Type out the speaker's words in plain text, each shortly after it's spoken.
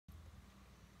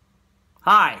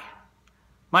Hi,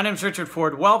 my name is Richard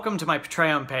Ford. Welcome to my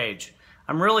Patreon page.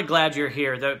 I'm really glad you're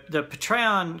here. The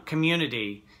Patreon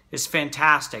community is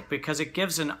fantastic because it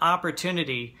gives an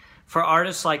opportunity for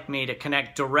artists like me to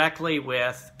connect directly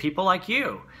with people like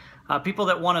you, people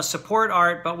that want to support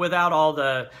art but without all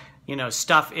the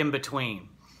stuff in between.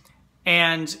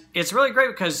 And it's really great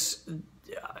because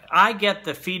I get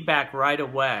the feedback right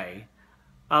away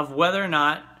of whether or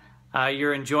not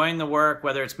you're enjoying the work,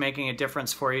 whether it's making a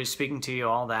difference for you, speaking to you,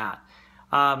 all that.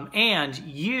 And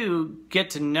you get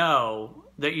to know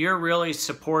that you're really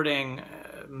supporting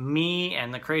me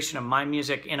and the creation of my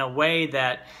music in a way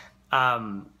that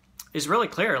is really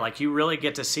clear. Like, you really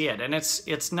get to see it. And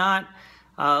it's not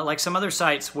like some other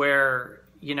sites where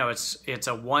it's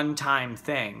a one-time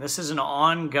thing. This is an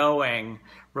ongoing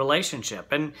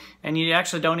relationship, and you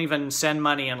actually don't even send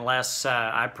money unless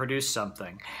I produce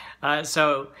something.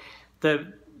 So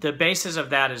the basis of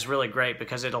that is really great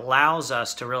because it allows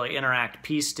us to really interact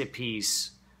piece to piece,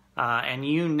 and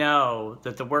you know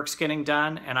that the work's getting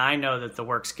done, and I know that the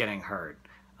work's getting heard,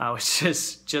 which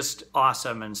is just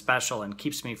awesome and special, and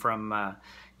keeps me from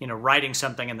writing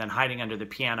something and then hiding under the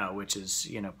piano, which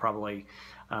is probably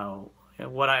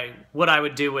what I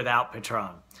would do without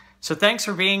Patreon. So thanks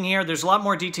for being here. There's a lot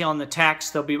more detail in the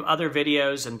text. There'll be other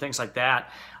videos and things like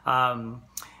that.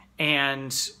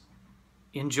 And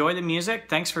enjoy the music.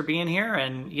 Thanks for being here.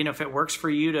 And if it works for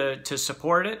you to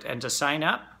support it and to sign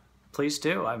up, please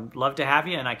do. I'd love to have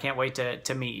you, and I can't wait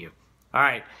to meet you. All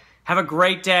right. Have a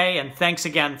great day, and thanks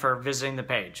again for visiting the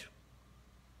page.